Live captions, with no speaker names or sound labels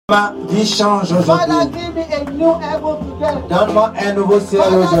Ma vie change Father, aujourd'hui. give me a new heaven today. Donne-moi un nouveau ciel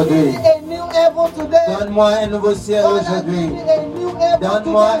Father, give aujourd'hui. me a new heaven today. Donne-moi un nouveau ciel Father, give aujourd'hui. me a new heaven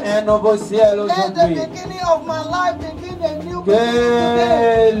Donne-moi today. un nouveau ciel Let the aujourd'hui. beginning of my life begin a new beginning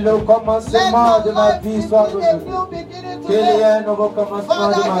today. Que le Let commencement my de ma life vie begin soit a aujourd'hui. new beginning Qu'il y ait today. un nouveau commencement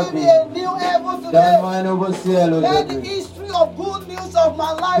de Father, ma give me vie. a new heaven Donne-moi today. un nouveau ciel Let the aujourd'hui. history of good news of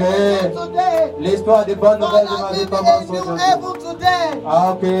my life Que begin today. l'histoire des bonnes nouvelles de ma Father, vie give me a commence new aujourd'hui. heaven today.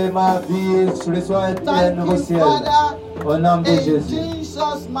 Ah, que ma vie reçoit un Thank nouveau you, ciel. Father. Au nom de In Jésus.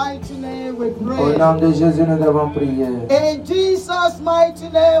 Jesus' mighty name we Au pray. nom de Jésus, nous avons prié. In Jesus' mighty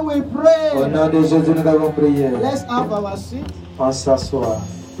name we Au pray. nom de Jésus, nous avons prié. Let's have our seat. On s'assoit.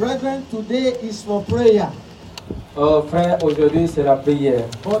 Brethren, today is for prayer. Oh frère, aujourd'hui c'est la prière.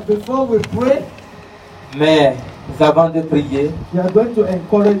 But before we pray, Mais avant de prier, we are going to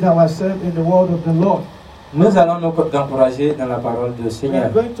encourage ourselves in the word of the Lord. nous allons nous encourager dans la parole du We are Seigneur.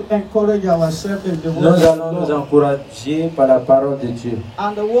 going to encourage ourselves in the word Nous of allons the nous Lord. encourager par la parole de Dieu.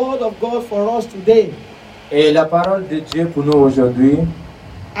 And the word of God for us today. Et la parole de Dieu pour nous aujourd'hui,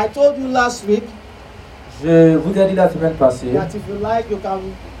 I told you last week je vous ai dit la semaine passée, that if you like, you can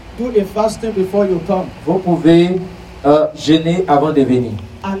do a fasting before you come vous pouvez jeûner avant de venir.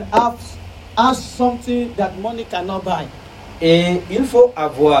 and ask something that money cannot buy. Et il faut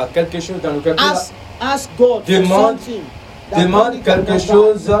avoir quelque chose dans lequel Ask God for Demande- something that demande money cannot quelque buy.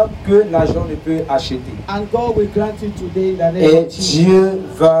 chose que l'argent ne peut acheter. And God will grant it today in the name Et of Jesus. Dieu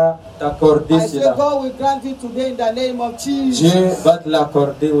va t'accorder I say cela. God will grant it today in the name of Jesus. Dieu va te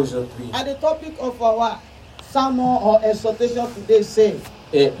l'accorder aujourd'hui. And the topic of our sermon or exhortation today says,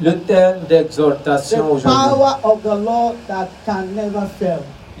 Et le thème d'exhortation the aujourd'hui, power of the Lord that can never fail.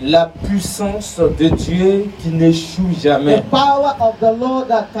 la puissance de Dieu qui n'échoue jamais. The power of the Lord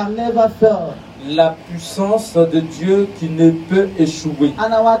that can never fail. La puissance de Dieu qui ne peut échouer.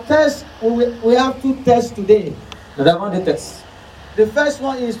 And our text, we have two texts today. Nous avons des textes. The first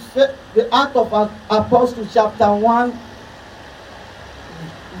one is the Act of Apostles chapter 1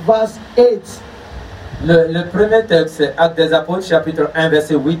 verse 8. Le premier texte, c'est Actes des Apôtres, chapitre 1,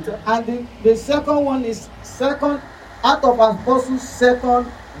 verset 8. And the second one is Act of Apostles 2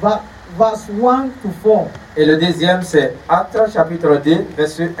 verse 1 to 4. Et le deuxième, c'est Actes, chapitre 2,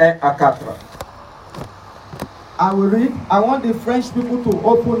 verset 1 à 4. I will read. I want the French people to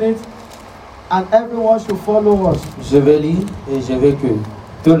open it and everyone should follow us. Je vais lire et je veux que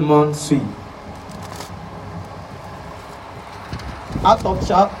tout le monde suive. Act of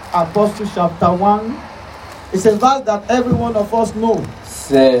Apostles chapter 1. It's a verse that every one of us know.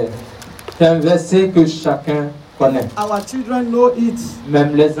 C'est un verset que chacun connaît. Our children know it.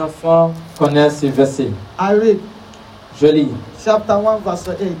 Même les enfants connaissent ce verset. I read Je lis. chapter 1 verse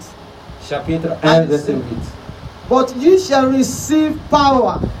 8. Chapitre 1, verset 8. But ye shall receive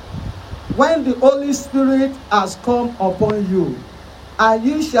power when the Holy Spirit has come upon you, and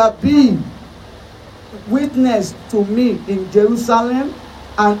ye shall be witness to me in Jerusalem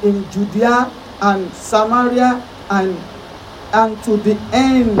and in Judea and Samaria and to the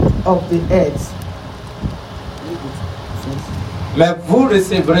end of the earth. Mais vous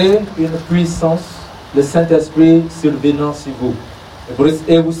recevrez une puissance, le Saint-Esprit survenant sur vous.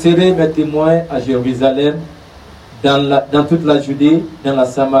 Et vous serez mes témoins à Jérusalem, dans toute la Judée, dans la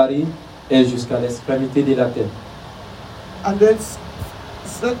Samarie et jusqu'à l'extrémité de la terre. And then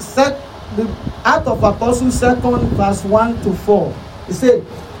the Act of Apostles 2 verse 1 to 4. It said,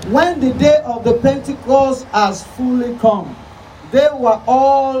 when the day of the Pentecost has fully come, they were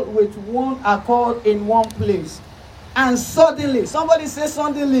all with one accord in one place. And suddenly, somebody say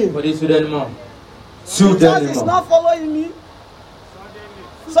suddenly. On dit soudainement. Jesus is Soudainement. not following me.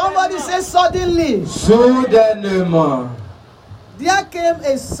 Somebody say suddenly. Soudainement. There came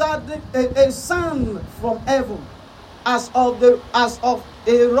a sound from heaven as of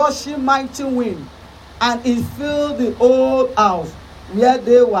a rushing mighty wind, and it filled the whole house where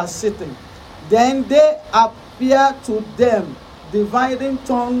they were sitting. Then there appeared to them dividing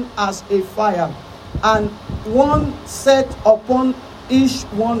tongues as a fire, and one sat upon each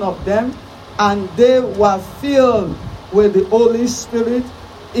one of them, and they were filled with the Holy Spirit.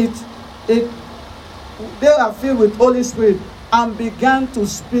 They were filled with Holy Spirit and began to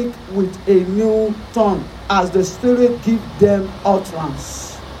speak with a new tongue as the Spirit gave them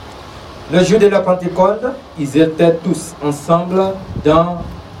utterance. Le jour de la Pentecôte, ils étaient tous ensemble dans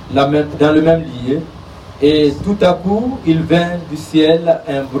le même lieu. Et tout à coup, il vint du ciel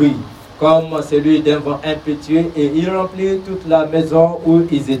un bruit, comme celui d'un vent impétueux, et il remplit toute la maison où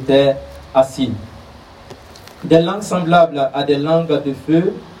ils étaient assis. Des langues semblables à des langues de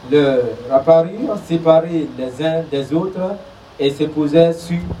feu leur apparurent, séparées les uns des autres, et se posait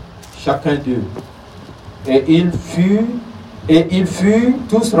sur chacun d'eux. Et ils furent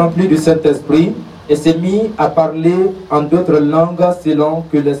tous remplis du Saint-Esprit et se mit à parler en d'autres langues selon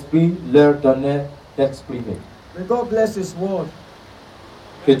que l'Esprit leur donnait d'exprimer. May God bless His word.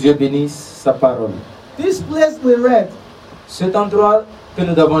 Que Dieu bénisse sa parole. This place we read Cet endroit que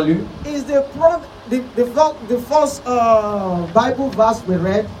nous avons lu is the first Bible verse we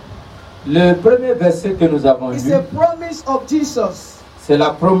read. le premier verset que nous avons It's lu, a promise of Jesus c'est la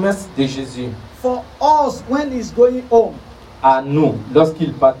promesse de Jésus for us when He's going home. à nous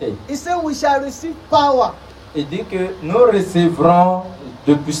lorsqu'il partait. He said we shall receive power Il dit que nous recevrons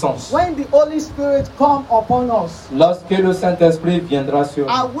de puissance when the Holy Spirit come upon us. lorsque le Saint-Esprit viendra sur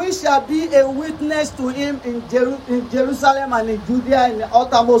nous. And we shall be a witness to Him in Jerusalem and in Judea and the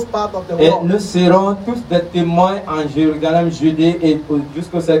uttermost part of the Et world. nous serons tous des témoins en Jérusalem, Judée et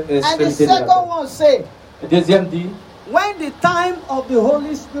jusqu'aux And the extrémités de la second terre. one say, Le deuxième dit, when the time of the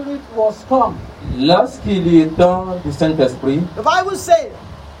Holy Spirit was come, lorsqu'il est temps du Saint-Esprit, the Bible says,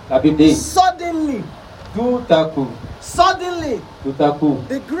 la Bible dit, suddenly, tout à coup,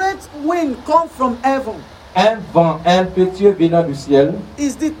 the great wind come from heaven. un vent impétueux venant du ciel,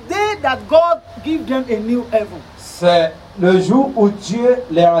 Is the day that God give them a new heaven. c'est le jour où Dieu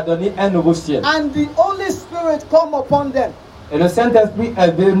leur a donné un nouveau ciel. And the Holy Spirit come upon them. Et le Saint-Esprit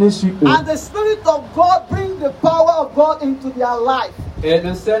est venu sur eux. And the Spirit of God bring the power of God into their life. Et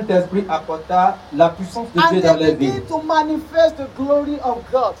le Saint-Esprit apporta la puissance de And Dieu dans they leur vie. begin to manifest the glory of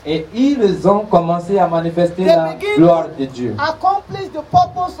God. Et ils ont commencé à manifester They la begin gloire de to Dieu. accomplish the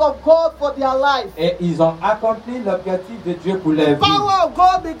purpose of God for their life. Et ils ont accompli l'objectif de Dieu pour leur The vie. power of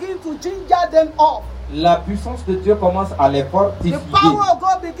God begin to ginger them up. La puissance de Dieu commence à les The fortifier. power of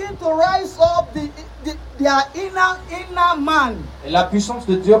God begin to rise up their inner man Et la puissance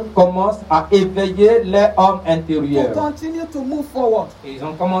de Dieu commence à éveiller les hommes to intérieurs. continue to move forward. Et ils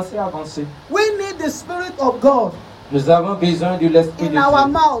ont commencé à avancer. We need the Spirit of God Nous avons besoin de l'Esprit de in our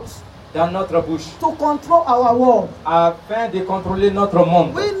Dieu mouth dans notre bouche to control our world. afin de contrôler notre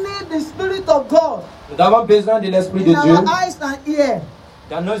monde. We need the Spirit of God Nous avons besoin de l'Esprit de in Dieu our eyes and ears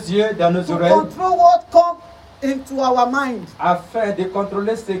dans nos yeux, dans nos to oreilles, control what comes into our mind. afin de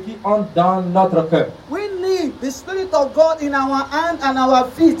contrôler ce qui entre dans notre cœur. We need the Spirit of God in our hand and our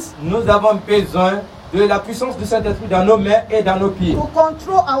feet Nous avons besoin de la puissance du Saint-Esprit dans nos mains et dans nos pieds, to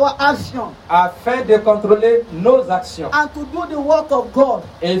control our action afin de contrôler nos actions and to do the work of God.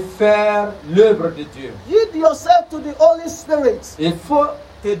 et faire l'œuvre de Dieu. Yield yourself to the Holy Spirit. Il faut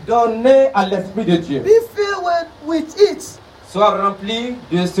te donner à l'Esprit de Dieu. Be filled with it Sois rempli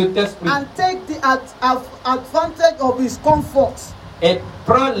de cet esprit and take the advantage of His comfort et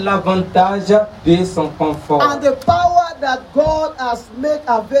prends l'avantage de son confort and the power that God has made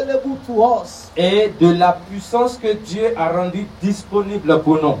available to us. et de la puissance que Dieu a rendue disponible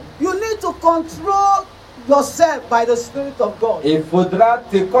pour nous. You need to control yourself by the Spirit of God. Il faudra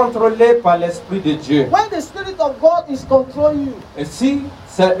te contrôler par l'Esprit de Dieu. When the Spirit of God is controlling you,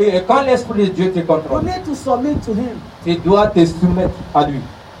 Et quand l'Esprit de Dieu te you contrôle, need to submit to Him. tu dois te soumettre à lui.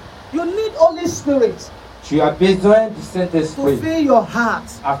 You need Holy Spirit Tu as besoin du to Saint-Esprit fill your heart.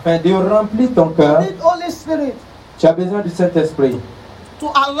 afin de remplir ton You cœur. need Holy Spirit Tu as besoin du Saint-Esprit to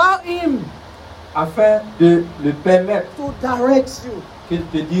allow Him afin de le permettre to direct you. qu'il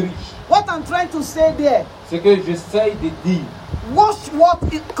te dirige. What I'm trying to say there, Ce que j'essaie de dire, watch what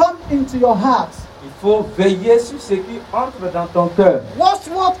it comes into your heart. il faut veiller sur ce qui entre dans ton cœur. Watch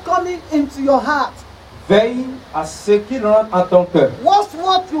what coming into your heart. Veille à ce qui rentre en ton cœur. Watch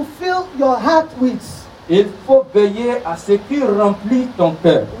what you fill your heart with. Il faut veiller à ce qui remplit ton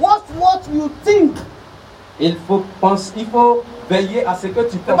cœur. Watch what you think. Il faut veiller à ce que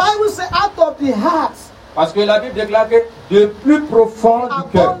tu The penses. Bible says out of the heart, Parce que la Bible déclare que de plus profond du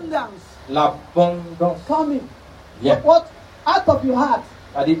cœur, abundance l'abondance coming. vient. What? Out of your heart.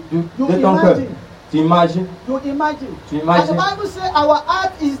 C'est-à-dire You de ton cœur. imagine. Tu imagines. You imagine. Tu And the imagines. Bible says our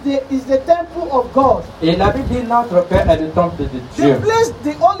heart is the temple of God. Et la Bible dit notre cœur est le temple de The Dieu. place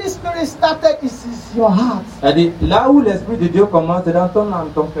the Holy Spirit started is your heart. C'est-à-dire là où l'Esprit de Dieu commence, c'est dans ton âme,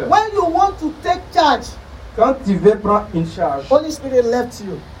 ton cœur. When you want to take charge, Quand tu veux prendre une charge, Holy Spirit left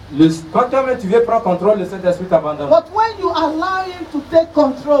you. quand toi-même tu veux prendre contrôle, le Saint-Esprit t'abandonne. But when you allow Him to take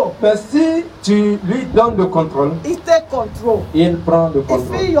control, Mais si tu lui donnes le contrôle, He take control. il prend le He fill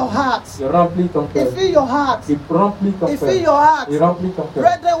contrôle. your heart. Il remplit ton He cœur. fill your heart. Il remplit ton He fill cœur. your heart. Il remplit ton cœur.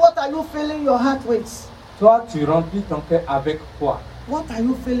 Brethren, what are you filling your heart with? Toi, tu remplis ton cœur avec quoi? What are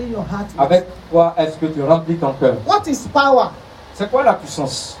you filling your heart with? Avec quoi est-ce que tu remplis ton cœur? What is power? C'est quoi la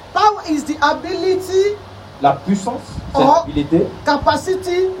puissance? Power is the ability la puissance, c'est or l'habilité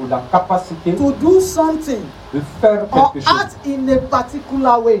capacity ou la capacité to do something de faire or quelque chose act in a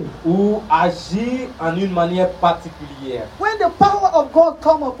particular way. ou agir en une manière particulière. When the power of God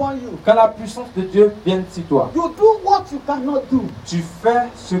come upon you, Quand la puissance de Dieu vient sur toi, you do what you cannot do. tu fais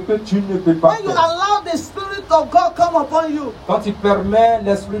ce que tu ne peux pas When you faire. allow the Spirit of God come upon you, Quand tu permets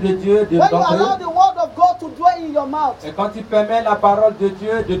l'Esprit de Dieu de when you allow d'entrer, the Word of God to dwell in your mouth et quand tu permets la parole de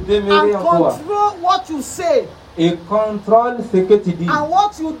Dieu de demeurer and en toi, control what you say et contrôle ce que tu dis, and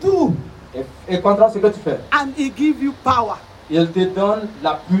what you do, et contrôle ce que tu fais, and He give you power. il te donne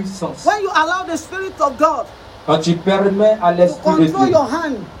la puissance. When you allow the Spirit of God Quand tu permets à to l'Esprit de control Dieu your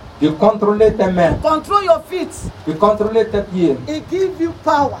hand, de contrôler tes mains, control your feet, de contrôler tes pieds, He give you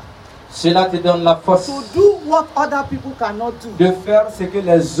power cela te donne la force to do what other people cannot do. de faire ce que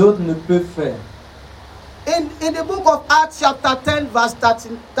les autres ne peuvent faire. In the book of Acts chapter 10 verse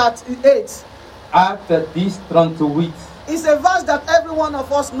 38, Acte 10, 38. it's a verse that every one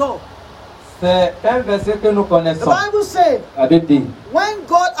of us know. C'est un verset que nous The connaissons. Bible says, La Bible dit, when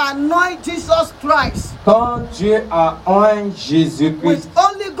God anointed Jesus Christ quand Dieu a oint with Jésus-Christ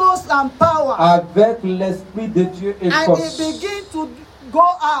Holy Ghost and power, avec l'Esprit de Dieu et and force, He began to go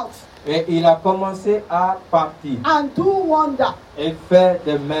out et il a commencé à partir and do wonder et faire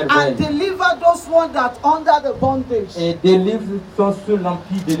des and merveilles deliver those ones that under the bondage. et délivre sont sous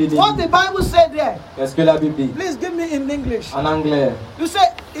l'empire de What the l'ennemi. Bible said there, Qu'est-ce que la Bible dit? please give me in English. En anglais, You say,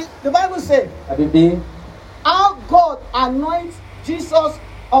 the Bible said, la Bible dit, how God anoints Jesus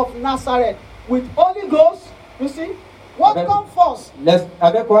of Nazareth with Holy Ghost. You see, what Avec- comes first?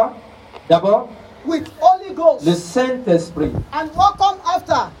 avec quoi? D'abord, With Holy Ghost. le Saint-Esprit. And what comes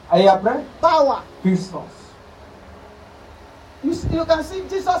after? Et après, Power. puissance. You can see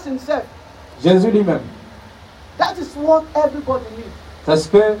Jesus himself. Jésus lui-même. That is what everybody needs. C'est ce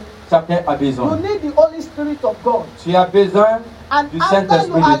que chacun a You besoin. need the Holy Spirit of God. Tu as besoin And du after you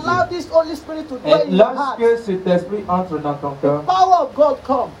Saint-Esprit de allow Dieu. this Holy Spirit to dwell Et in your heart, lorsque cet esprit entre dans ton the cœur, power of God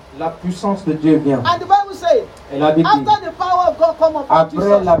comes. la puissance de Dieu vient. And the Bible says, Et la Bible dit, after the power of God come upon après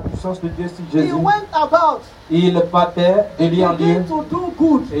Jesus, la puissance de Dieu sur he Jésus, went about, il partait de he lieu en lieu began to do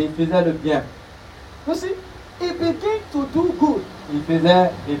good. et il faisait le bien. You see, he began to do good. Il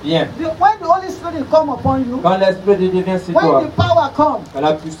faisait le bien. When the Holy Spirit come upon you, Quand l'esprit de Dieu vient sur when toi, the power comes, quand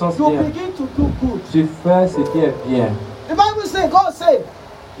la puissance you vient, begin to do good. tu fais ce qui est bien. The Bible says, God said,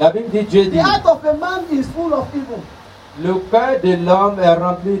 La Bible dit, Dieu the dit, heart of a man is full of evil. le cœur de l'homme est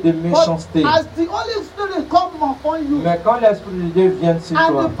rempli de But méchanceté. as the Holy Spirit come upon you, Mais quand l'esprit de Dieu vient sur and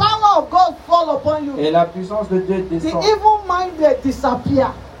toi, the power of God fall upon you, et la puissance de Dieu the descend, evil-minded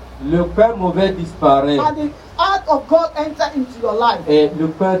disappear, le cœur mauvais disparaît and the heart of God enter into your life. et le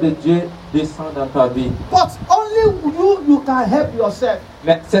cœur de Dieu descend dans ta vie. But only you can help yourself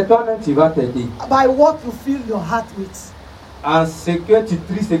Mais c'est toi-même qui vas t'aider. by what you fill your heart with. En ce que tu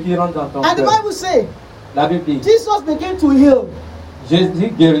tries ce qui rentre dans ton And the cœur. Bible says, La Bible dit, Jesus began to heal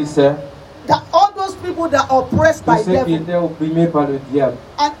Jésus guérissait that all those people that are oppressed tous by ceux qui devil, étaient opprimés par le diable.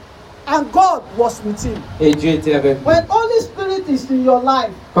 and God was with him. Et Dieu était avec lui. When Holy Spirit is in your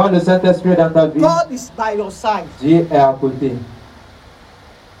life, Quand le Saint-Esprit est dans ta vie, God is by your side. Dieu est à côté.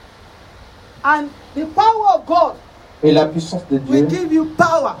 And the power of God Et la puissance de will Dieu give you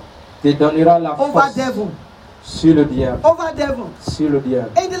power te donnera la over force devil. sur le diable. Over devil. Sur le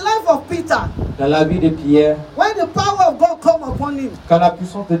diable. In the life of Peter, Dans la vie de Pierre, when the power of God come upon him, quand la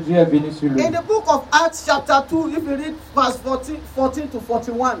puissance de Dieu est venue sur lui, in the book of Acts chapter 2, if you read verse 14 to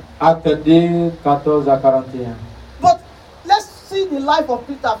 41. Acte 2, 14 à 41. But let's see the life of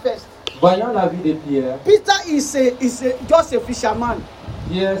Peter first. Voyons la vie de Pierre. Peter is just a fisherman.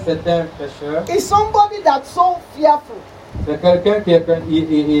 Pierre, c'est un pêcheur. He's somebody that's so fearful. C'est quelqu'un qui est,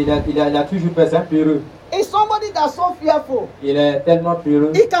 il a toujours fait un peureux. He's somebody that's so fearful. Il est tellement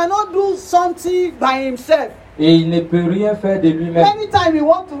peureux. He cannot do something by himself. Et il ne peut rien faire de lui-même. Anytime he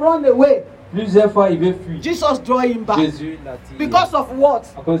wants to run away, Plusieurs fois, il veut fuir. Jesus draw him back. Jésus l'attire. Because of what?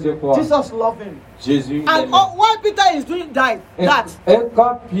 À cause de quoi? Jesus loved him. Jésus And l'aimait. why Peter is doing that? Et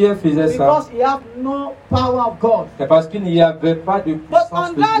quand Pierre faisait ça, Because he has no power of God. c'est parce qu'il n'y avait pas de But puissance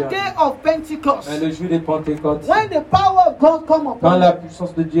on de that Dieu. day of Pentecost, Mais le jour de Pentecôte, when the power of God come quand upon la you,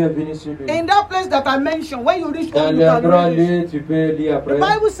 puissance de Dieu est venue sur lui, in that place that I mentioned, when you reach dans home, you can l'endroit read it. lieu, tu peux lire The après.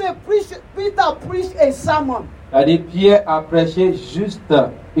 Bible says Peter preached a sermon. C'est-à-dire, Pierre a prêché juste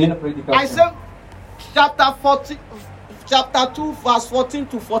une I prédication. said chapter 2, verse 14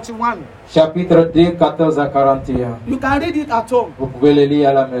 to 41. Chapitre 2, 14 à 41. You can read it at home. Vous pouvez le lire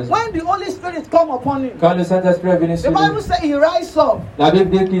à la maison. When the Holy Spirit come upon him, Quand le Saint-Esprit est venu the sur Bible lui, says he rise up la Bible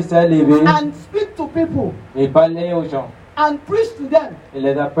dit qu'il s'est levé and speak to people. et parlait aux gens. and preached to them. Il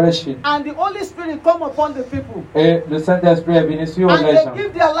les a prêchés. And the Holy Spirit come upon the people. Et le Saint-Esprit est venu sur And les they gens.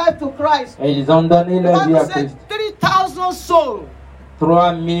 give their life to Christ. Et ils ont donné The leur vie Bible à said Christ. 3,000 souls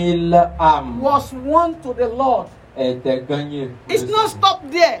 3000 âmes was won to the Lord. étaient gagnées. pour It's le not Seigneur.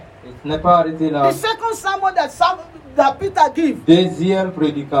 stopped there. Il n'est pas arrêté là. The second sermon that Peter gave, Deuxième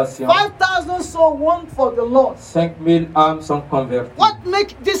prédication. 5,000 souls won for the Lord. 5000 âmes sont converties. What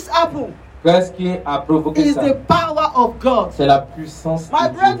makes this happen Qu'est-ce qui a provoqué is ça? the power of God. C'est la puissance My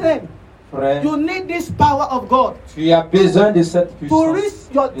de Dieu. brethren, Frère, you need this power of God tu as besoin de cette to puissance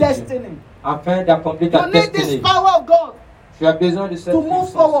reach your de Dieu destiny. afin d'accomplir ta You need this destinée. power of God Tu as besoin de cette to move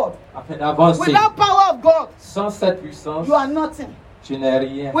puissance forward. afin d'avancer. Without power of God, Sans cette puissance, you are nothing. tu n'es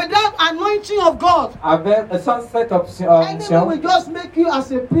rien. Without anointing of God, Sans cette enemy option, will just make you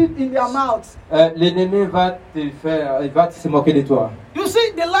as a pig in their mouth. l'ennemi va se moquer de toi. You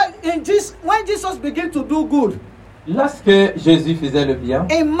see, the life in Jesus, when Jesus began to do good, Lorsque Jésus faisait le bien,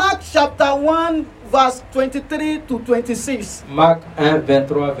 in Mark chapter 1, verse 23 to 26, Marc 1,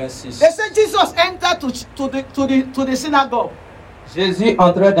 23, 26. they say Jesus entered to the synagogue, Jésus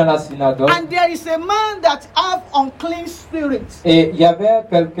entrait dans la synagogue and there is a man that have unclean spirits. et il y avait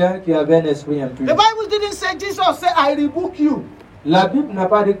quelqu'un qui avait un esprit impur. The Bible didn't say Jesus said, I rebuke you. La Bible n'a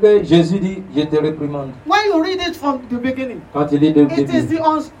pas dit que Jésus dit je te réprimande. When you read it from the beginning, Quand il dit de it is début, the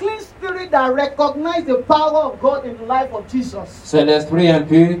unclean spirit that recognize the power of God in the life of Jesus. c'est l'esprit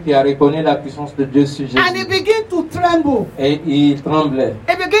impur qui a reconnu la puissance de Dieu sur And he Jésus. began to tremble. Et il tremblait.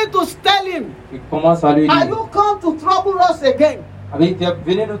 He began to tell him, Il commence à lui are dire, you come to trouble us again? il dit,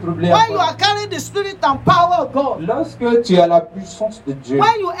 venez nous troubler When you encore. are carrying the spirit and power of God, Lorsque tu as la puissance de Dieu,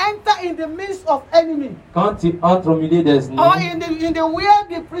 when you enter in the midst of enemy, quand tu entres au milieu des or ennemis, in the where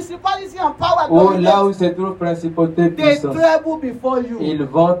the principality and power ou là dominate, où se trouve principauté they puissance, tremble before you. ils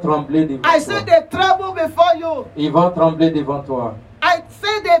vont trembler devant I toi. say they tremble before you. Ils vont trembler devant toi. I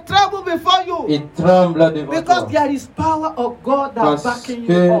say they tremble before you. Ils tremblent devant Because toi. there is power of God that's Parce backing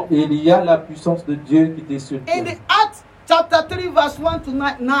you up. qu'il y a la puissance de Dieu qui te In soutient. the Acts chapter 3 verse 1 to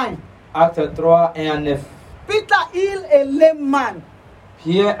 9, Acte 3, 1 à 9. Peter healed a lame man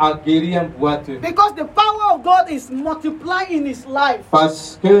Pierre a guéri un boiteux. because the power of God is multiplying in his life.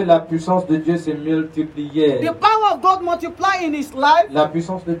 Parce que la puissance de Dieu se multipliait. The power of God multiplying in his life. La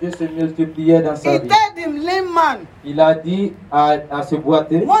puissance de Dieu se multipliait dans sa He vie. told him, lame man, Il a dit à ce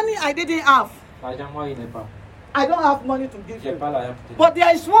boiteux, money I didn't have. l'argent moi il n'est pas. I don't have money to give J'ai you. pas l'argent pour te But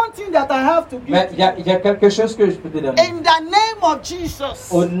there is one thing that I have to give Mais to il y a quelque chose que je peux te donner. you. In the name of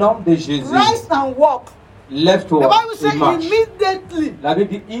Jesus, Au nom de Jésus, rise and walk. The lève-toi Bible et says marche. immediately. La Bible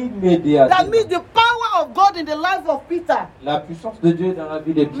dit That immédiatement. means the power of God in the life of Peter La puissance de Dieu dans la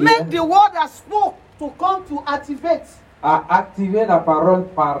vie de Pierre made the word that spoke to come to activate. a activé la parole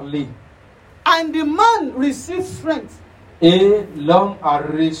parlée. And the man received strength. Et l'homme a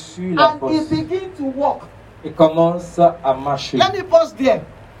reçu la And force. he began to walk. Et commence à marcher. Let me pause there.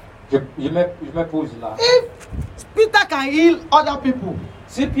 Je me pose là. If Peter can heal other people,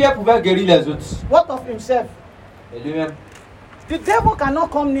 Si Pierre pouvait guérir les autres, what of himself? et lui-même, The devil cannot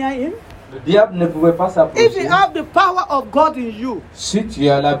come near him. le diable ne pouvait pas If s'approcher. you have the power of God in you, Si tu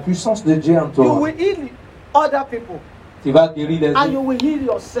as la puissance de Dieu en you toi, will heal other people tu vas guérir les and you autres. will heal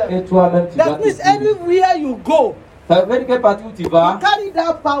yourself. Et toi-même, tu vas That te means guérir. everywhere you go, Ça veut dire que partout où tu you vas, carry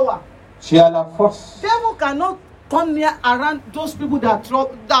that power. tu as la force. Devil cannot come near around those people that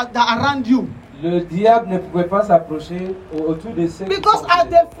are around you. Le diable ne pouvait pas s'approcher autour de ceux qui Because sont as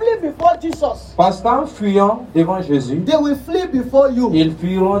liés. they flee before Jesus, Parce qu'en fuyant devant Jésus, they will flee before you. ils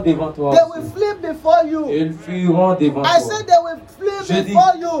fuiront devant toi They will aussi. flee before you. Ils fuiront devant I toi. said they will flee Je dis,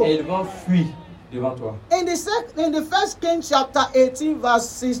 before you. ils vont fuir devant toi. In the first King chapter 18 verse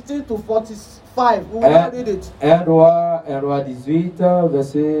 16 to 45, we will not read it. 1 roi 18,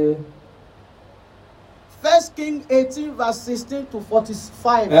 verset... First King 18 verse 16 to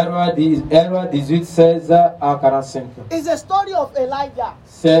 45. 1 roi 18, 16 à 45. It's a story of Elijah.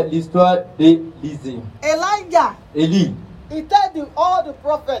 C'est l'histoire d'Élisée. Elijah, Élie, he told all the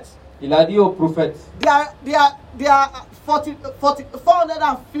prophets, il a dit aux prophètes, there are 450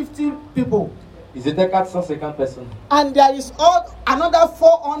 people. ils étaient 450 personnes. And there is another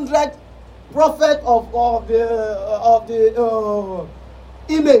 400 prophets of the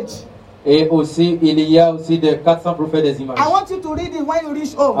image. Et aussi, il y a aussi des 400 prophètes des images. I want you to read it when you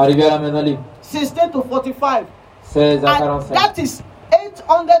reach home. Arrivé à la maison libre, 16 to 45. 16 à And 45. that is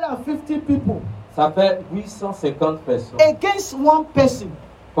 850 people Ça fait 850 personnes against one person.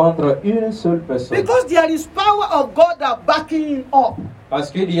 contre une seule personne. Because there is power of God that backing him up.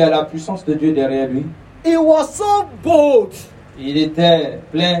 Parce qu'il y a la puissance de Dieu derrière lui. He was so bold Il était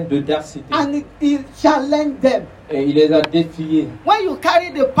plein d'audacité. and he challenged them. Et il les a défiés. When you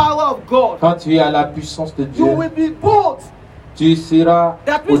carry the power of God, Quand tu as la puissance de you Dieu, will be bold. tu seras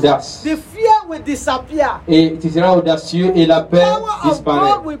That means audace. the fear will disappear. Et tu seras audacieux et la The peur power of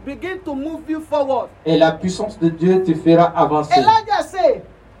disparaît. God will begin to move you forward. Et la puissance de Dieu te fera avancer. Elijah said,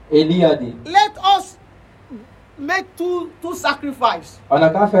 Élie a dit, let us make two sacrifices, on n'a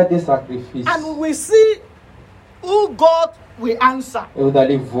qu'à faire des sacrifices. and we will see who God will answer. Et vous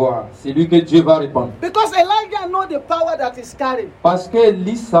allez voir, c'est lui que Dieu va répondre. Because Elijah know the power that is carried. Parce que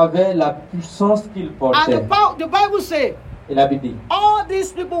Élie savait la puissance qu'il And portait. the Bible says, Et la Bible dit, all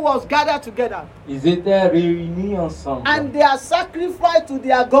these people was gathered together, ils étaient réunis ensemble. and they are sacrificed to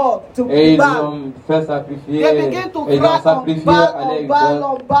their God, to Et ils Baal. ont fait sacrifier. They begin to Et ils cry ont on sacrifié Baal, à on l'exode. Baal,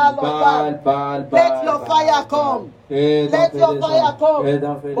 on Baal, on Baal. Baal, Let your fire come. Let your fire come.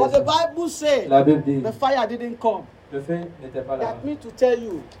 But the Bible says La Bible dit, the fire didn't come. le feu n'était pas là. That means to tell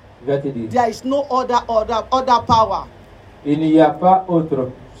you, Je vais te dire, there is no other power il n'y a pas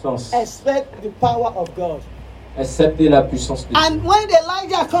autre puissance except the power of God. excepté la puissance de Dieu. And when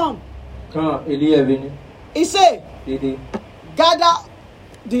Elijah come, Quand Élie est venu, he said, il dit, gather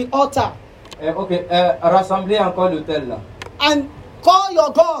the altar rassemblez encore l'autel là. and call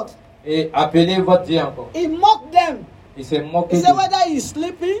your God. Et appelez votre Dieu encore. He mocked them. Il s'est moqué He de said whether he's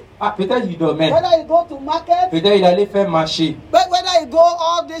sleeping, Ah, peut-être il dormait. whether he go to market, Peut-être il allait faire marcher. whether he go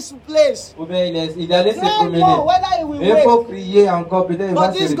all this place. Ou bien il allait se Cry promener. more, whether he will Mais il faut wake. crier encore. Peut-être il va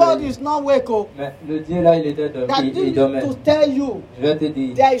But se this God réveiller. is not wake up. Mais le Dieu là, il était That dormi. Il means dormait. to tell you, Je vais te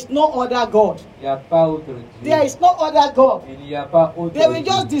dire, there is no other God. il n'y a pas autre Dieu. There is no other God. Il n'y a pas autre They will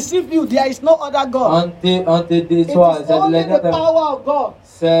just Dieu. deceive you. There is no other God. On te It déçoit. is only the power of God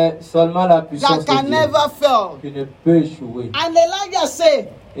C'est seulement la puissance that de can Dieu never fail. qui ne peut échouer. And Elijah said,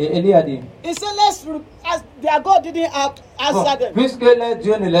 Et Élie a dit, he said, as their God didn't answer bon, them. puisque les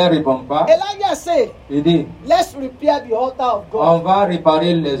dieux ne les répondent pas, Elijah said, il dit, let's repair the altar of on God. va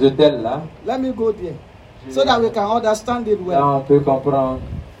réparer les hôtels là. Let me go there so that we can understand it Là, well. on peut comprendre.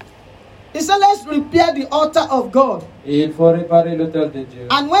 He said, let's repair the altar of God. Et il faut réparer l'hôtel de Dieu.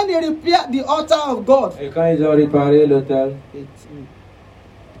 And when they repair the altar of God, Et quand ils ont réparé l'hôtel,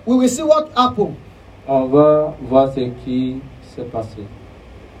 we will see what happened. on va voir ce qui s'est passé.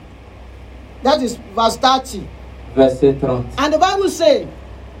 That is verse 30. Verset 30. And the Bible says,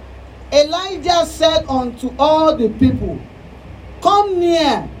 Elijah said unto all the people, come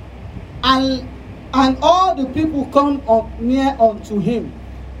near, and all the people come up near unto him.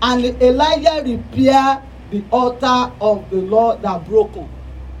 And Elijah repaired the altar of the Lord that broken.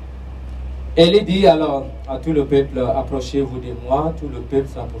 Élie dit alors à tout le peuple, approchez-vous de moi. Tout le peuple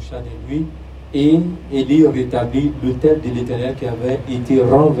s'approcha de lui. Et Élie rétablit l'autel de l'Éternel qui avait été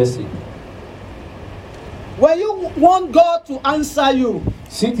renversé. When you want God to answer you,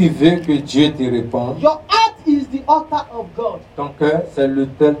 Si tu veux que Dieu te réponde, your heart is the altar of God. ton cœur, c'est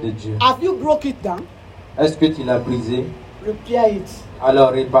l'autel de Dieu. Have you broke it down? Est-ce que tu l'as brisé? Repair it.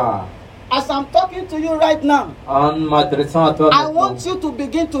 Alors répare. As I'm talking to you right now, En m'adressant à toi I maintenant, want you to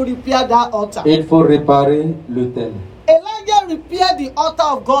begin to repair that altar. il faut réparer l'autel. Elijah repaired the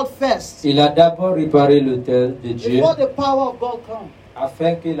altar of God first Il a d'abord réparé l'autel de Dieu before the power of God comes.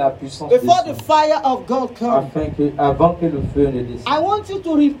 afin que la puissance de Before the Dieu, fire of God comes. avant que le feu ne descende. I want you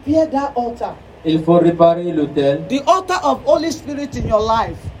to repair that altar. Il faut réparer l'autel, The altar of Holy Spirit in your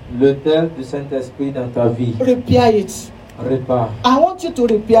life. l'autel du Saint-Esprit dans ta vie. Repair it. Répare. I want you to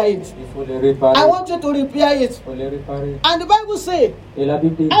repair it. Il faut le réparer. I want you to repair Il it. faut le réparer. And the Bible says, Et la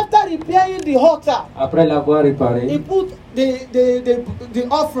Bible dit, after repairing the altar, après l'avoir he réparé, put the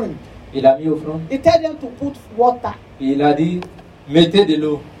offering. il a mis offrande. He told them to put water. Il a dit, mettez de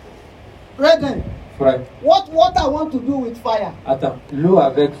l'eau, Brethren, frère. what water want to do with fire? Attends, l'eau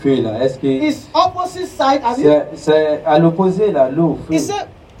avec feu là, est-ce que It's opposite side. Have you? c'est à l'opposé là, l'eau, feu. He said,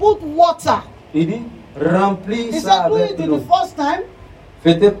 put water. Il dit, remplis He ça said, do avec it l'eau. the first time.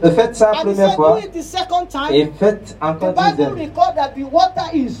 Faites ça la And he première said, do fois it the second time. et faites The encore Bible deuxième. records that the water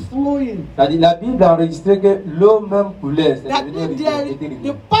is flowing. C'est-à-dire, la Bible a enregistré que l'eau même coulait. C'est That devenu means rivière, there, c'était the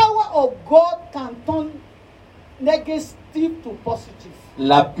rivière. power of God can turn negative to positive.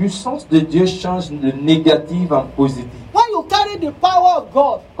 La puissance de Dieu change le négatif en positif. When you carry the power of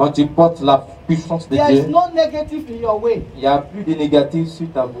God, Quand tu portes la puissance de there is Dieu, no negative in your way. il n'y a plus de négatif sur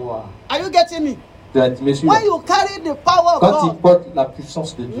ta voie. Are you getting me? Tu me suis là? When you carry the power of Quand tu God, portes la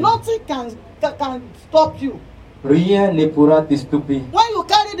puissance de Dieu, nothing can stop you. rien ne pourra te stopper. When you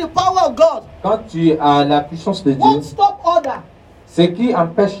carry the power of God, Quand tu as la puissance de Dieu, what stop other ce qui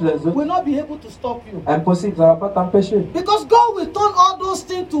empêche les autres, will not be able to stop you. impossible, ça ne va pas t'empêcher. Because God will turn all those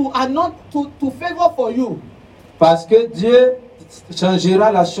things to favor for you. Parce que Dieu,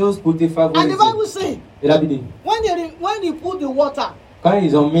 changera la chose pour te And the favoriser. Bible says, Et la Bible dit, when he put the water, quand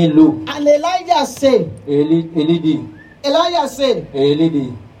ils ont mis l'eau, and Elijah said, et Élie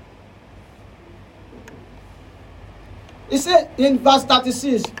dit, he said in verse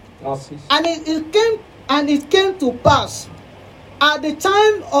 36, 36. and it came to pass at the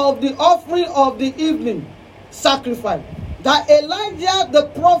time of the offering of the evening sacrifice that Elijah the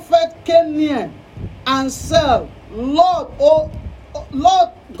prophet came near and said, Lord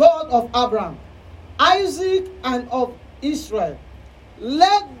God of Abraham, Isaac, and of Israel,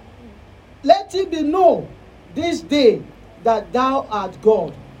 let it be known this day that thou art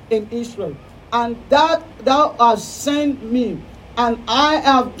God in Israel, and that thou hast sent me, and I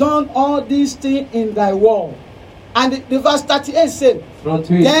have done all these things in thy word. And the verse 38 said,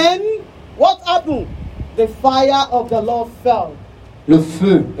 38. Then what happened? The fire of the Lord fell. Le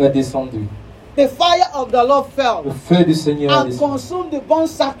feu est descendu. The fire of the Lord Le fell feu du Seigneur est and descendu. consumed the burnt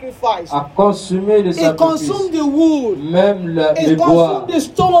sacrifice. A consumé le It sacrifice. consumed the wood. Même le It bois. consumed the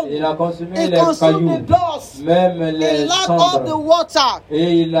stone. Il a consumé It les consumed the cailloux. dust. Même It les lacked all the cendres. water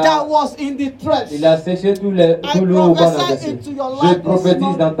Et that was in the trash. il a séché tout l'eau qu'on a versé. Je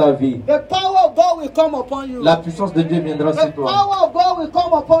prophétise dans ta vie. The power of God will come upon you. La puissance de Dieu viendra The sur toi. power of God will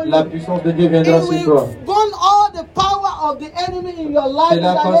come upon La you. puissance de Dieu viendra It sur toi. will burn all the power of the enemy in your life in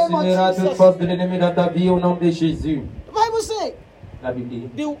Cela the name consumera of toute Jesus. force de l'ennemi dans ta vie au nom de Jésus. The Bible says, La Bible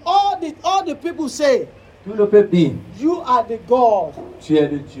dit. all the people say, Tout le peuple dit, you are the God. tu es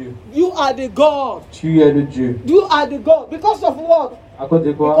le Dieu. You are the God. Tu es le Dieu. You are the God. Because of what? À cause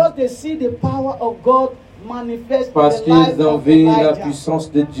de quoi? Because they see the power of God manifest Parce in the life qu'ils ont of vu la Elijah.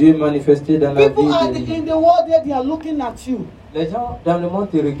 puissance de Dieu manifestée dans la People are vie d'Élie. in the world there, they are looking at you. Les gens dans le monde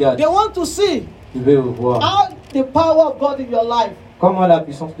te regardent. They want to see Tu veux voir how the power of God in your life. comment la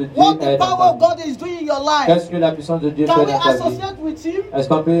puissance de Dieu What the est power dans of ta vie. God is doing in your life. Qu'est-ce que la puissance de Dieu Can fait we dans ta vie? associate with Him? Est-ce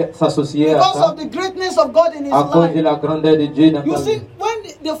qu'on peut s'associer à Because ça of the greatness of God in His à cause de life. la grandeur de Dieu dans You ta see, vie?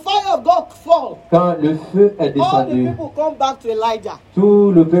 when the fire of God falls, Quand le feu est all the descendu, people come back to Elijah.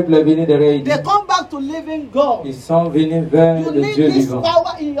 tout le peuple est venu derrière Élie. They come back to living God. Ils sont venus vers You le need Dieu this vivant.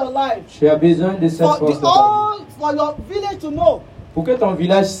 power in your life. Tu as besoin de cette For force dans ta vie. for your village to know, Pour que ton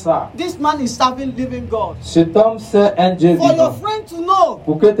village sache, this man is serving living God. cet homme c'est un Dieu For your vivant. friend to know,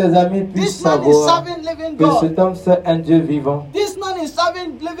 Pour que tes amis puissent this man is savoir serving living que God. cet homme c'est un Dieu vivant. This man is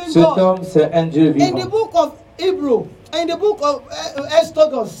serving living Cet God. homme c'est un Dieu In the vivant. book of Hebrew, in the book of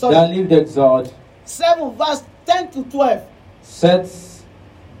Exodus, Dans sorry, le livre d'Exode 7 verse 10 to 12, 7,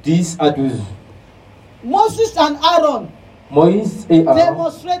 10 à 12, Moses and Aaron Moïse et Aaron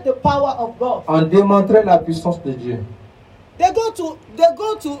demonstrate the power of God. ont démontré la puissance de Dieu. They go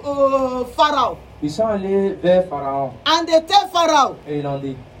to Pharaoh Ils sont allés vers Pharaon and they tell Pharaoh, et ils ont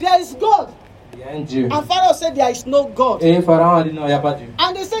dit, there is God. il y a un Dieu. And Pharaoh said, there is no God. Et Pharaon a dit, non, il n'y a pas de Dieu.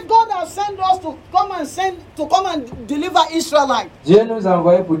 And they said, God has sent us to come and deliver Israelites. Dieu nous a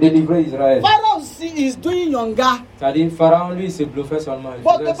envoyés pour délivrer Israël. Pharaoh is doing younger. C'est-à-dire, Pharaon, lui, s'est bluffé seulement. Il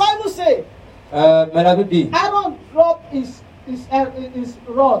But the faisait- Bible says, mais la Bible dit, Aaron dropped his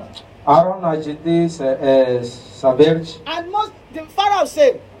rod. Aaron a jeté sa verge. And the Pharaoh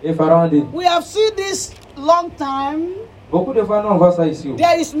said, Et Pharaon dit, we have seen this long time. beaucoup de fois, nous, on voit ça ici.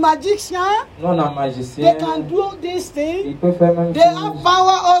 There is magician. Nous, on a un They magicien. can do this thing. Il peut faire même They have chose.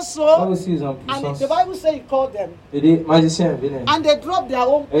 power Eux also. aussi, ils ont And puissance. the Bible says he called them. Il dit, magicien, venez. And they dropped their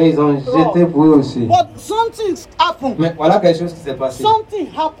own. Et ils ont jeté pour eux aussi. But something happened. Mais voilà quelque chose qui s'est passé. Something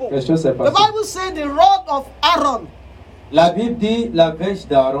happened. Quelque chose s'est The passé. Bible says the rod of Aaron La Bible dit, la verge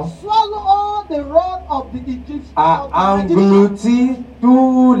d'Aaron swallow all the rod of the Egyptians. a englouti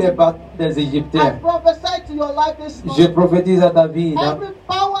tous les bateaux des I Égyptiens. prophesy to your life this Je morning. prophétise à ta vie. Every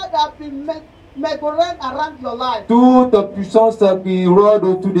power that has been megoren around your life, Toute puissance qui rôde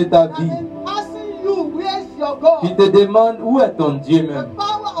autour de ta that vie, been asking you, where's your qui God? te demande où est ton Dieu The même.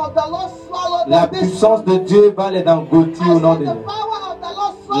 power of the Lord swallowed La them this puissance de Dieu va les engloutir I au nom said de the Dieu. power of the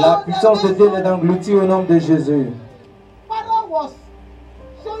Lord La swallowed puissance de them Dieu this les engloutit au nom de Jésus. Pharaoh was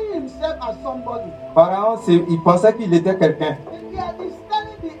showing himself as somebody. Pharaon, il pensait qu'il était quelqu'un. He's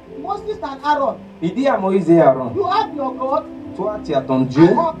telling Moses and Aaron, Il dit à Moïse et Aaron, you have your God, toi tu as ton I Dieu,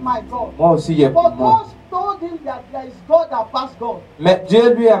 have my God. moi aussi j'ai But mon. God told him that there is God that passed God. Mais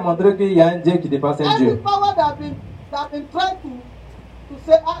Dieu lui a montré qu'il y a un Dieu qui dépasse un Every Dieu. power that been trying to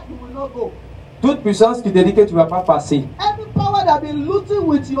say, you will not go. Toute puissance qui te dit que tu ne vas pas passer. Every power that been looting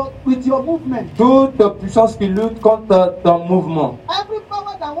with your movement. Toute puissance qui lutte contre ton mouvement. Every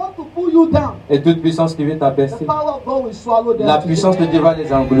power that want to pull you down. Et toute puissance qui veut The t'abaisser. power of God will swallow them. La puissance de Dieu va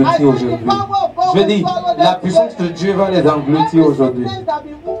les engloutir aujourd'hui. Je dis, la puissance de Dieu va les engloutir aujourd'hui.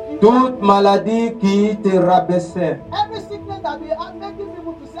 Toute maladie qui te rabaissait, Every sickness that we are making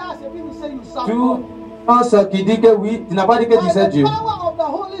people to say, as a people say you serve Tout God. ce qui dit que oui, tu n'as pas dit que tu sais Dieu. The power of the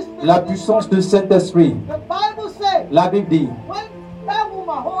Holy Spirit. La puissance du Saint-Esprit. The Bible says, La Bible dit, when that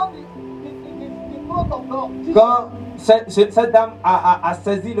woman hold the coat of God, Jesus, quand cette dame a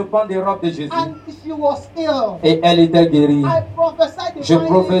saisi le pan des robes de Jésus and she was ill, et elle était guérie, I prophesy je divine healing in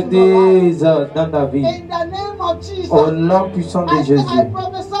your prophétise life. dans ta vie, In the name of Jesus, au nom puissant de I Jésus.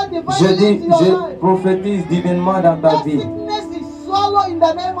 prophesy divine Je healing dis, in your je life. prophétise divinement dans ta That vie. sickness is swallowed in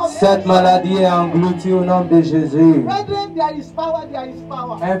the name of Cette Jesus. maladie est engloutie au nom de Jésus. Brethren, there is power, there is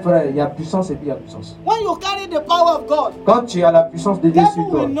power. Un frère, il y a puissance et puis il y a puissance. When you carry the power of God, Quand tu as la puissance de Dieu sur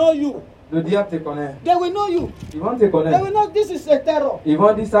devil toi, will know you. le diable te connaît. They will know you. Ils vont te They connaître. will know this is a terror. Ils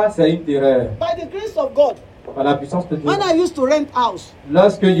vont dire ça, c'est une terreur. By the grace of God, Par la puissance de Dieu. when I used to rent house,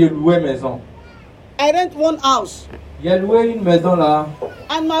 Lorsque j'ai loué maison, I rent one house, j'ai loué une maison là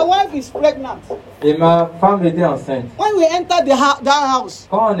and my wife is pregnant. et ma femme était enceinte. When we enter that house,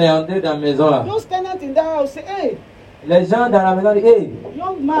 Quand on est entré dans la maison là, those tenants in that house say, hey, les gens dans la maison disent, hey,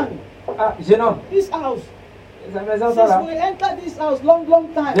 young man, jeune homme, this house, cette maison ça since là. we enter this house long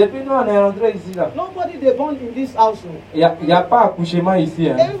time, Depuis nous on est rentré ici là. nobody they born in this house. Il n'y a pas accouchement ici.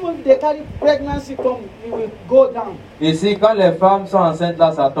 Hein. Even if they carry pregnancy come, it will go down. Ici, quand les femmes sont enceintes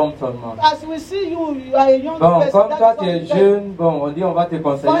là, ça tombe seulement. As we see you, you are a young Bon, person. comme that toi is tu what es we say. jeune, bon, on dit on va te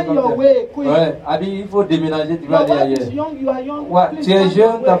conseiller. Find comme your ça. way quick. Ouais, Abi, il faut déménager, tu vas Your aller wife is ailleurs. young, you are young. Ouais, Please tu es find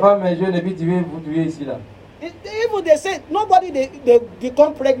your jeune, ta way. femme est jeune, et puis tu es ici là. Even they say nobody they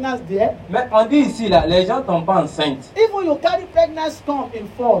become pregnant there. Mais on dit ici là, les gens ne tombent pas enceintes. Even you carry pregnancy come in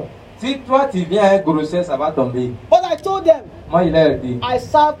fall. Si toi tu viens avec grossesse, ça va tomber. But I told them, Moi, il a dit, I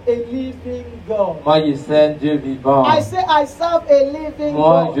serve a living God. moi, je sais un Dieu vivant. I say I serve a living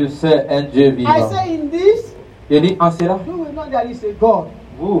Moi, God. je sais un Dieu I vivant. say in this, Je dis, en cela, you will know there is a God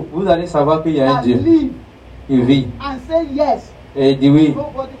vous allez savoir qu'il y a un that Dieu live qui vit. and say yes. Et il dit oui,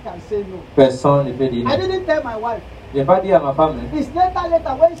 Nobody can say no. personne ne peut dire I non. didn't tell my wife. Je n'ai pas dit à ma femme. Hein. It's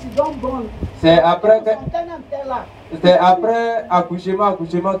later when she don't born. C'est après, Some tenant tell her. c'est après accouchement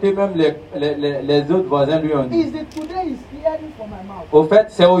que même les autres voisins lui ont dit. Is it today is hearing from my mouth. Au fait,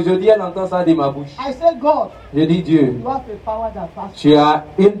 c'est aujourd'hui elle entend ça de ma bouche. I say God, Je dis Dieu, you have a power that passes. tu as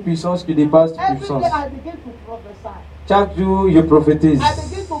une puissance qui dépasse toute Every puissance. day I begin to prophesy. Chaque jour, je prophétise. I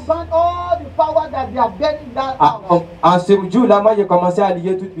begin to burn all the power that they are burning in that house. En ce jour-là, moi, j'ai commencé à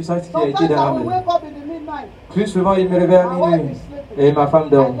lier toute puissance qui a été Sometimes dans la I will maison. wake up in the midnight. Plus souvent, il me réveille à My wife minuit is sleeping. et ma femme I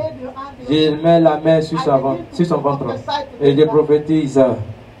dort. lay the hand on Je mets la main sur son ventre et je prophétise.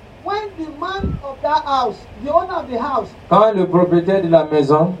 When the man of that house, the owner of the house, Quand le propriétaire de la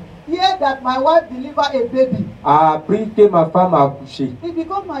maison hear that my wife deliver a baby, a appris que ma femme a accouché, he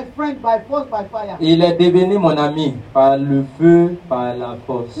become my friend by force, by fire. il est devenu mon ami par le feu, par la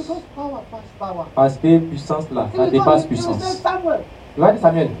force. Because power pass power. Parce que puissance là, ça He dépasse will say, puissance. Samuel, Tu vas dire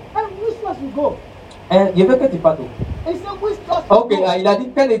Samuel, and which place you go? je veux que tu partes. He said, which church Ok, you go? il a dit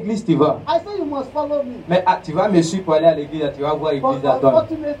quelle église tu vas. I said, you must follow me. Mais tu vas me suivre pour aller à l'église, tu vas voir But l'église à toi.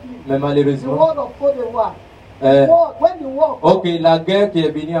 unfortunately, Mais the malheureusement, word of Côte d'Ivoire, euh, when the war ok, la guerre qui est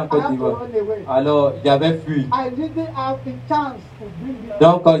venue en I Côte have to d'Ivoire. run away. Alors, il avait fui. I didn't have the chance to bring it.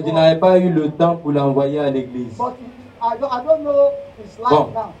 Donc, je n'avais pas eu le temps pour l'envoyer à l'église. But I don't know his life Bon,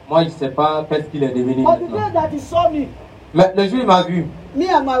 now. moi, je ne sais pas qu'est-ce qu'il est devenu But the maintenant. day that he saw me, Mais le jour, il m'a vu, me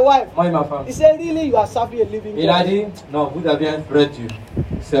and my wife, moi et ma femme. he said, really, you are serving a living Il a God. dit, non, vous avez un vrai Dieu.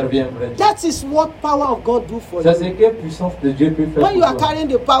 Vous servez un vrai Dieu. That is what power of God do for C'est ce you. que puissance de Dieu peut faire When you pour are toi. carrying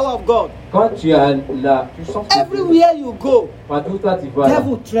the power of God, Quand tu as la puissance de Dieu, everywhere you go, partout où toi tu vas, là,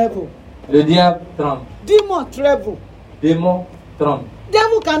 devil tremble, le diable tremble, demon tremble. démon tremble.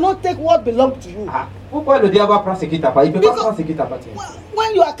 Devil cannot take what belongs to you. Ah, pourquoi le diable va prendre ce qui t'appartient? Il ne peut pas Because- prendre ce qui t'appartient.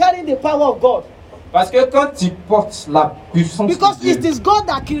 When you are carrying the power of God, Parce que quand tu portes la puissance because de Dieu, it is God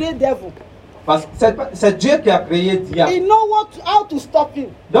that created devil, parce que c'est Dieu qui a créé le diable. he know how to stop him.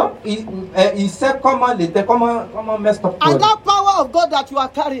 Donc, il sait comment mettre stop. And that power of God that you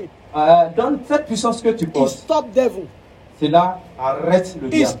are carrying, Dans cette puissance que tu he portes, stop devil. cela arrête le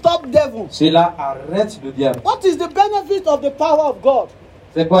He diable. stop devil. Cela arrête le diable. What is the benefit of the power of God?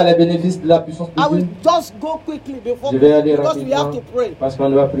 C'est quoi les bénéfices de la puissance I de will Dieu? just go quickly before Je vais aller because we have rapidement to pray. parce qu'on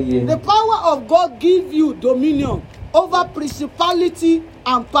doit prier. The power of God gives you dominion over principality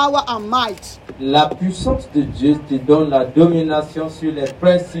and power and might. La puissance de Dieu te donne la domination sur les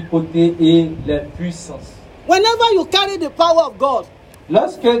principautés et les puissances. Whenever you carry the power of God,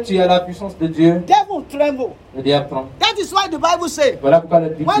 Lorsque tu as la puissance de Dieu, devil tremble. le diable tremble. That is why the Bible says, Voilà pourquoi le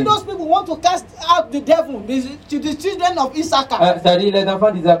Bible when dit. those people want to cast out the devil, the children of Issachar, C'est-à-dire les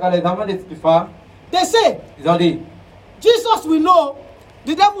enfants d'Isaac, les enfants de Stéphane, they say, ils ont dit, Jesus we know,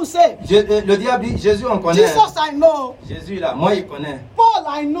 The devil say, Le diable dit, Jésus, on connaît. Jesus I know, Jésus, là, moi, il connaît. Paul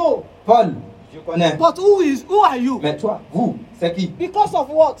I know, Paul, je connais. but who are you? Mais toi, vous, c'est qui? Because of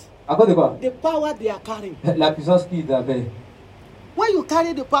what? À cause de quoi? The power they are carrying. La puissance qu'ils avaient. When you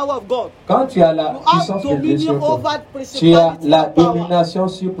carry the power of God, Quand tu as la you have puissance de Dieu sur dominion toi, over tu as principality la and power. domination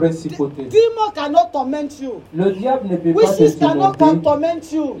sur principauté. Demon cannot torment you. Le diable ne peut pas te Witches cannot tourmenter. torment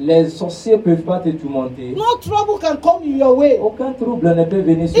you. Les sorciers ne peuvent pas te tourmenter. No trouble can come in your way. Aucun trouble ne peut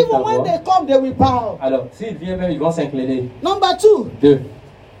venir sur ta Even when voie. they come, they will bow. Alors, s'ils viennent même, ils vont s'incliner. Number 2, 2.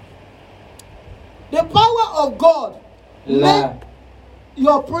 the power of God La, make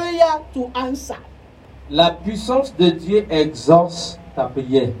your prayer to answer. la puissance de Dieu exauce ta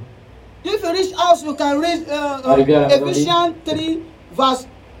prière. If you reach house, you can read Arrivé à la maison, Ephesians 3 verse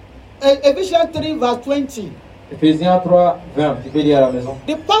 20. Éphésiens 3, 20. Tu peux lire à la maison.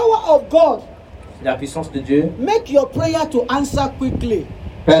 The power of God La puissance de Dieu make your prayer to answer quickly.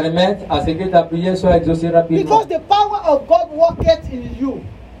 permet à ce que ta prière soit exaucée rapidement. Because the power of God worketh in you.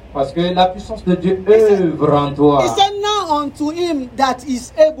 Parce que la puissance de Dieu œuvre en toi. He said, now unto him that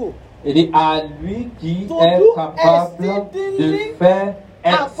is able Il dit à lui qui to est do capable de exceedingly faire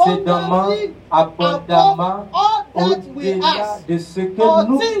excédemment, abondamment, all that we au-delà ask de ce or que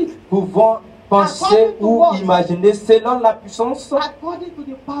nous think, pouvons penser according to ou what? imaginer selon la puissance, according to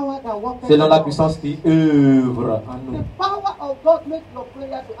the power that worketh selon in la us. puissance qui œuvre en The nous. power of God makes your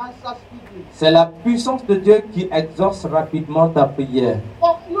prayer to answer speedily. C'est la puissance de Dieu qui exauce rapidement ta prière.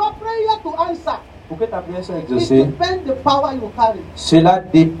 For your prayer to answer, Pour que ta prière soit it exaucée, depends the power you carry. cela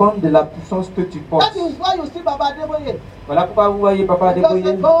dépend de la puissance que tu portes. That is why you see Baba Deboye. Voilà pourquoi vous voyez Papa God Deboye.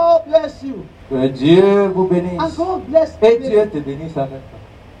 say, God bless you. Que Dieu vous And bénisse. God bless Et you. Dieu te bénisse en même temps.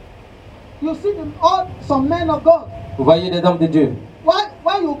 You see some men of God. Vous voyez des hommes de Dieu.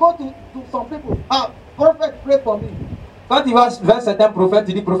 Why you go to some people? Prophet, pray for me. Quand tu vas vers certains prophètes,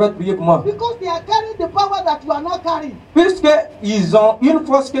 tu dis prophète, priez pour moi. Because they are carrying the power that you are not carrying. Puisqu'ils ont une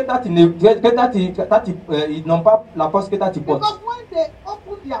force que toi, ils n'ont pas la force que toi tu portes. Because when they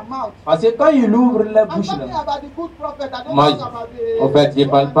open their mouth, Parce que quand ils ouvrent leur I'm bouche, talking là, about the good prophet. I don't moi, talk about the. en fait, il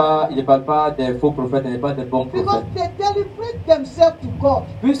ne parle pas des faux prophètes, il ne parle pas des bons Because prophètes. they deliberate themselves to God.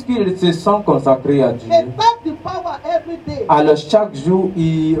 Puisqu'ils se sont consacrés à They Dieu, tap the power every day. alors chaque jour,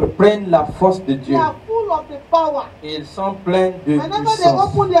 ils prennent la force de They Dieu. are full of the power. Ils sont pleins de Whenever they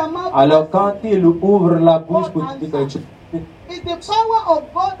puissance. open their mouth, Alors quand ils ouvrent la bouche pour dire quelque chose, it's the power of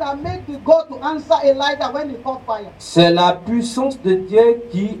God that made the God to answer Elijah when he caught fire. c'est la puissance de Dieu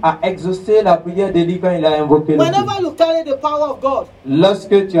qui a exaucé la prière d'Élie quand il a invoqué le feu. Whenever you carry the power of God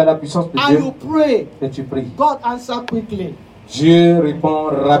Lorsque tu as la puissance de and Dieu you pray, et tu pries, God answer quickly. Dieu répond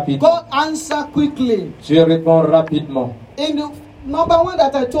rapidement. God answer quickly. Dieu répond rapidement. In the number one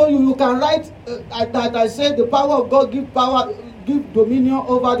that I told you, you can write that I said the power of God give power, give dominion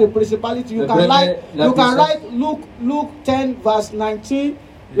over the principality. You can write Luke 10 verse 19.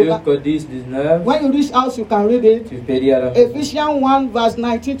 Luc 10, 19. When you reach house, you can read it. Tu peux lire la Ephesians 1 verse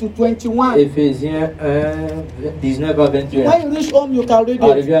 19 to 21. Éphésiens 1, 19 à 21. When you reach home, you can read it.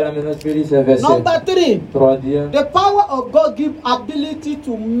 Arrivé à la maison, tu peux lire ces versets. Number 3, 3 dire. the power of God give ability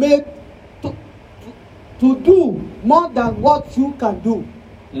to make to do more than what you can do.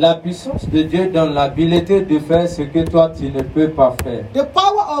 La puissance de Dieu donne l'habilité de faire ce que toi tu ne peux pas faire. The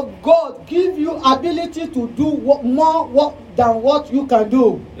power of God give you ability to do more work than what you can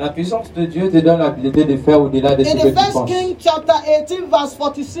do. La puissance de Dieu te donne l'habilité de faire au-delà de ce In que the tu First penses. King chapter 18 verse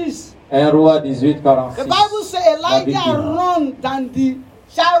 46, 1 Roi 18, the 46. Bible says Elijah run than the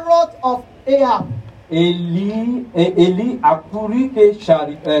chariot of Ahab. Élie a couru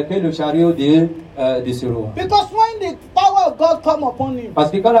que le chariot de ce roi. Because when the power of God come upon him,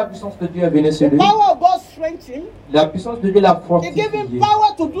 Parce que quand la puissance de Dieu est venue sur the lui, power of God strengthened him. la puissance de Dieu l'a He gave him fortifié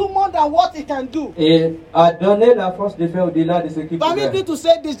power to do more than what he can do. et a donné la force de faire au-delà de ce qu'il Permit me pouvait. to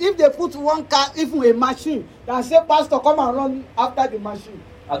say this: if they put one car, even a machine, then say, Pastor, come and run after the machine.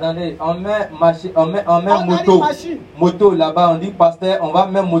 Attendez, on met Ordinary machine. moto là-bas, on dit pasteur, on va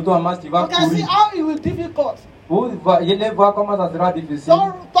mettre moto en masse, tu vas You can see courir. how it will be difficult. Vous allez voir comment ça sera difficile.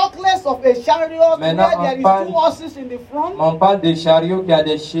 Talk less of a chariot Maintenant, where there is on two horses in the front. On parle de chariot qui a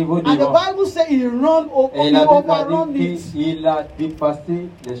des chevaux And the devant. Bible says he run over, Et he la Bible a overrun dit it. qu'il a dépassé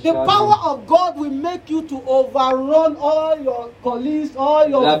les The power chariots. of God will make you to overrun all your colleagues, all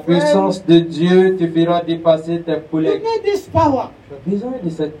your La friends. puissance de Dieu te fera dépasser tes You collègues. need this power. Tu as besoin de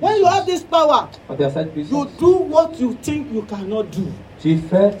cette When you have puissance. this power, Quand tu as cette you puissance, do what you think you cannot do. tu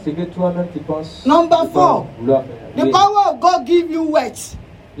fais ce que toi-même tu penses. Number tu vas 4. vouloir faire. The Oui. power of God give you wealth.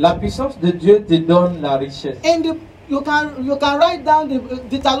 La puissance de Dieu te donne la richesse. And you can write down the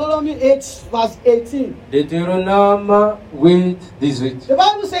Deuteronomy 8 verse 18. Deutéronome 8, 18. The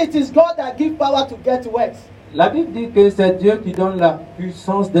Bible says it is God that gives power to get wealth. La Bible dit que c'est Dieu qui donne la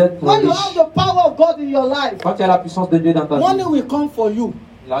puissance d'être When you riche. have the power of God in your life, Quand tu as la puissance de Dieu dans ta money vie, will come for you.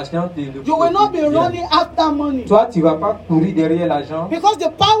 l'argent te You will not be running after money. Toi, tu ne vas pas courir derrière l'argent. Because the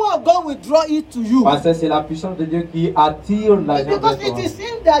power of God will draw it to you. Parce que c'est la puissance de Dieu qui attire l'argent vers Because toi. it is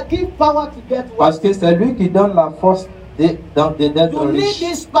Him that gives power to get Parce wealth. que c'est lui qui donne la force d'être You need riche.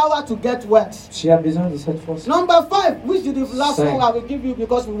 this power to get wealth. Tu as besoin de cette force. Number 5, which is the last Cinq. one I will give you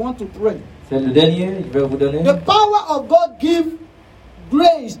because we want to pray. C'est le dernier, je vais vous donner. The power of God gives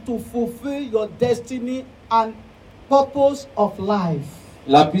grace to fulfill your destiny and purpose of life.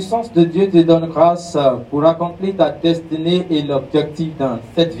 La puissance de Dieu te donne grâce pour accomplir ta destinée et l'objectif dans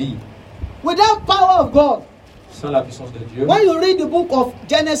cette vie. Without power of God, Sans la puissance de Dieu, when you read the book of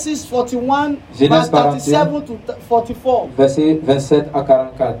Genesis 41, Genèse verse 37 to 44, verset 27 à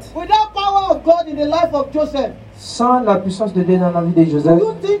 44. without power of God in the life of Joseph, Sans la puissance de Dieu dans la vie de do Joseph,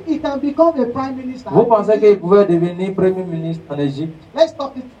 you think he can become a prime minister? vous pensez qu'il pouvait devenir premier ministre en Égypte? Let's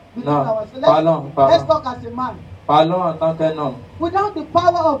talk it between Non, ourselves. parlons, Let's parlons. talk as a man. Parlons en tant qu'un homme. Without the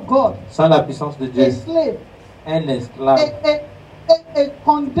power of God, Sans la puissance de a Dieu, slave, un esclave. a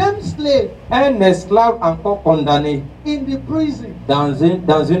condemned slave Un esclave encore condamné in the prison, dans une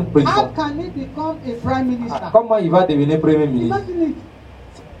how prison. can he become a prime minister? Comment il va devenir premier ministre? Imagine it.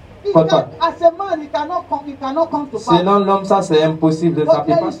 He Pourquoi? can, as a man, he cannot come to power. Selon l'homme, ça c'est impossible, ça But ne peut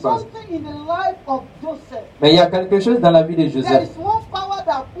there pas is se passer. something in the life of Joseph. Mais il y a quelque chose dans la vie de There Joseph. is one power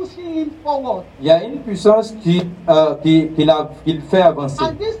that pushing him forward. Il y a une puissance qui le fait avancer.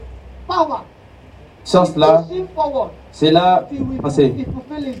 And this power Puissance-là, push him forward. c'est là He will pensez,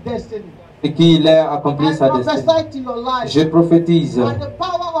 fulfill his destiny. et qu'il a accompli I sa destinée. prophesy to your life. Je prophétise By the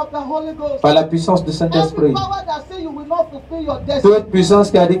power of the Holy Ghost. par la puissance du Every Saint-Esprit. power that say you will not fulfill your destiny. Toute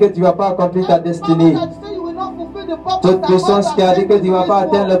puissance qui a dit que tu ne vas pas accomplir ta Every destinée. power that say you will not fulfill the purpose Toute that puissance God qui a has dit que sent tu you ne vas to pas this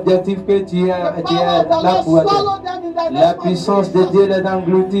atteindre world. l'objectif que tu es The tu power es of the là Lord pour atteindre. swallow them in the La name of puissance de Jesus. Dieu les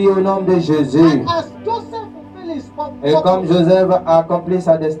engloutit au nom de Jésus. And as Joseph fulfill his Et comme purpose, Joseph a accompli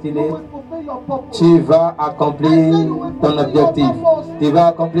sa you destinée, will fulfill your purpose. tu vas accomplir ton objectif. Tu vas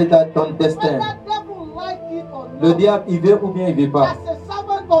accomplir ton destin. Whether devil like it or Le not, diable, il veut ou bien il ne veut pas. as a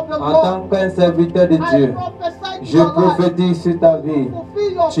servant of the En Lord, tant qu'un serviteur de I Dieu, prophesy to je your life. prophétise sur ta vie.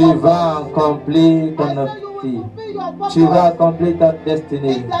 Fulfill your Tu purpose. vas accomplir I ton say you will objectif. fulfill your purpose. Tu vas accomplir ta In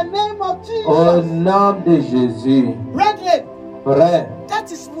destinée. the name of Au Jesus. nom de Jésus. Brethren, Frère,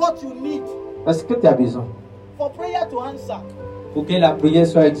 that is what you need parce que tu as besoin. for prayer to answer. Pour que la prière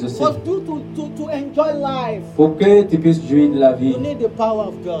soit exaucée. For you to enjoy life. Pour que tu puisses jouir de la vie. You need the power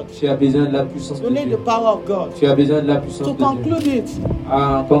of God. Tu as besoin de la puissance de You need the Dieu. power of God. Tu as besoin de la puissance To de Dieu. conclude it,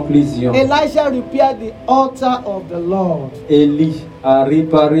 En conclusion, Elijah repaired the altar of the Lord Élie a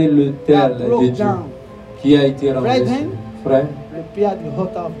réparé l'autel that de broke Dieu down. qui a été renversé. Brethren, Frère, Repair the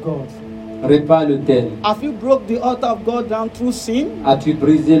altar of God. répare l'autel. Have you broke the altar of God down through sin? As-tu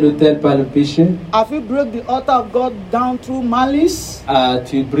brisé l'autel par le péché? Have you broke the altar of God down through malice?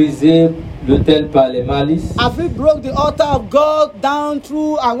 As-tu brisé l'autel par les malices? Have you broke the altar of God down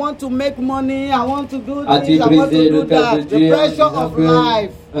through I want to make money, I want to do As-tu this, I want brisé to do l'autel de that? The Dieu en pressure disant of que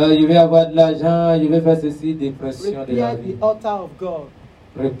life. je vais avoir de l'argent, je vais faire ceci, dépression de la Repair vie. the altar of God.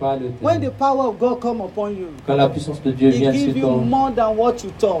 Prépare When l'autel. the power of God come upon you, Quand la puissance de Dieu He vient sur give you toi, more than what you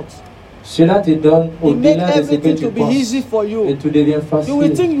thought. cela te donne He make au-delà de ce que everything tu to be penses. easy for Et you. tout devient You will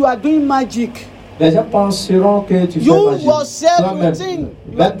facile. think you are doing magic. Les gens penseront que tu fais You magie. yourself will Toi-même, think you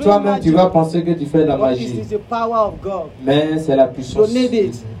are même doing toi-même, tu magic. vas penser que tu fais de la But it magie. is the power of God. Mais c'est la puissance. You need de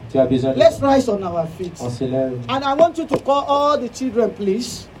it. Dieu. Tu as besoin de Let's ça. rise on our feet. On se lève. And I want you to call all the children,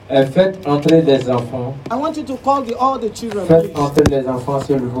 please. Faites entrer les enfants. I want you to call all the children, Faites please. entrer les enfants,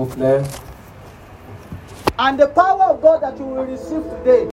 s'il vous plaît. And the power of God that you will receive today